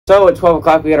So at 12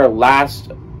 o'clock, we had our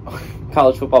last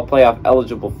college football playoff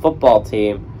eligible football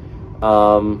team.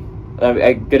 I'm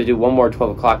going to do one more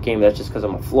 12 o'clock game. That's just because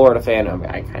I'm a Florida fan.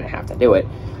 I kind of have to do it.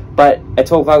 But at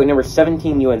 12 o'clock, we number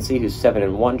 17 UNC, who's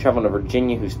 7-1, traveling to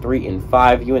Virginia, who's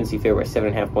 3-5. UNC favored by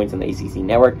 7.5 points on the ACC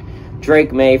network.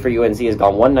 Drake May for UNC has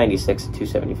gone 196 to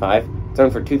 275,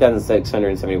 thrown for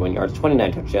 2,671 yards,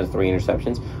 29 touchdowns, 3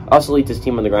 interceptions. Also leads his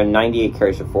team on the ground, 98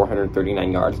 carries for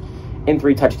 439 yards and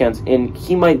 3 touchdowns. And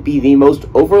he might be the most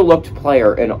overlooked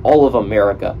player in all of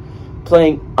America,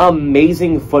 playing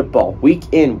amazing football week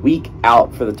in, week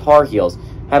out for the Tar Heels.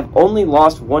 Have only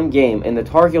lost 1 game, and the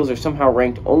Tar Heels are somehow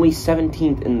ranked only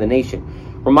 17th in the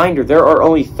nation. Reminder, there are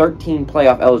only 13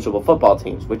 playoff-eligible football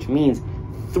teams, which means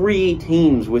 3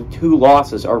 teams with 2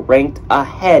 losses are ranked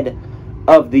ahead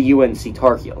of the UNC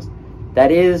Tar Heels.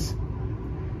 That is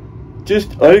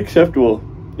just unacceptable,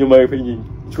 in my opinion.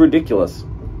 It's ridiculous.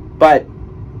 But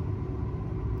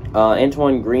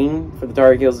Antoine Green for the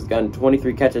Tar Heels has gotten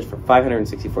 23 catches for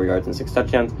 564 yards and 6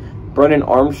 touchdowns. Brennan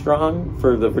Armstrong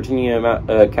for the Virginia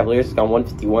Cavaliers has gone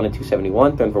 151 to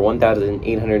 271, thrown for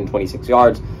 1,826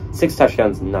 yards, 6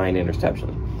 touchdowns, 9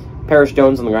 interceptions. Parrish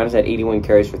Jones on the ground has had 81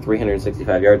 carries for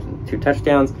 365 yards and 2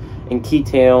 touchdowns, and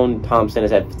Keaton Thompson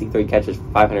has had 53 catches for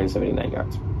 579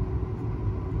 yards.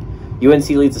 UNC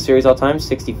leads the series all time,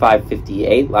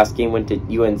 65-58. Last game went to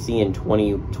UNC in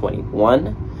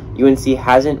 2021. UNC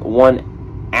hasn't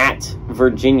won at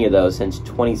Virginia, though, since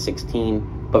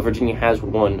 2016. But Virginia has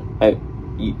won.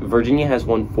 Virginia has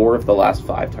won 4 of the last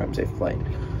 5 times they've played.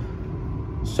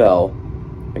 So,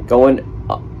 they're going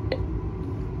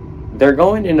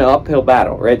in an uphill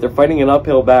battle, right? They're fighting an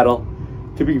uphill battle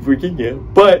to beat Virginia.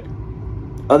 But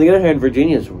on the other hand,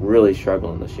 Virginia's really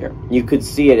struggling this year. You could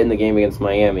see it in the game against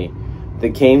Miami, the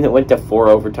game that went to 4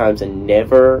 overtimes and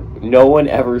no one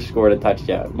ever scored a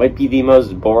touchdown. Might be the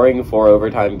most boring 4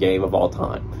 overtime game of all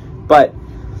time, but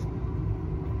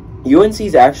UNC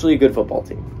is actually a good football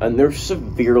team, and they're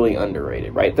severely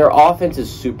underrated, right? Their offense is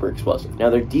super explosive.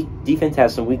 Now, their defense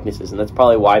has some weaknesses, and that's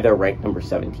probably why they're ranked number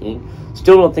 17.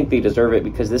 Still don't think they deserve it,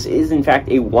 because this is, in fact,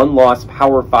 a 1-loss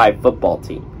Power 5 football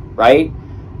team, right?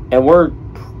 And we're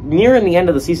nearing the end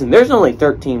of the season. There's only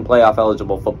 13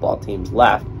 playoff-eligible football teams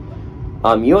left.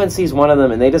 UNC is one of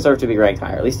them, and they deserve to be ranked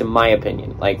higher, at least in my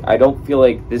opinion. Like, I don't feel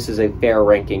like this is a fair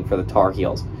ranking for the Tar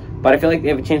Heels. But I feel like they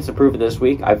have a chance to prove it this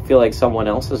week. I feel like someone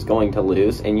else is going to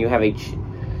lose, and you have a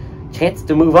chance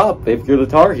to move up if you're the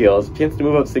Tar Heels. A chance to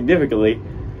move up significantly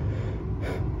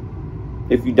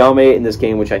if you dominate in this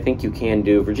game, which I think you can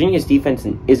do. Virginia's defense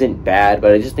isn't bad,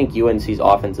 but I just think UNC's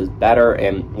offense is better.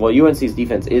 And, well, UNC's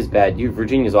defense is bad.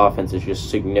 Virginia's offense is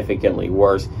just significantly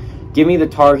worse. Give me the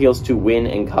Tar Heels to win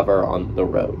and cover on the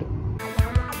road.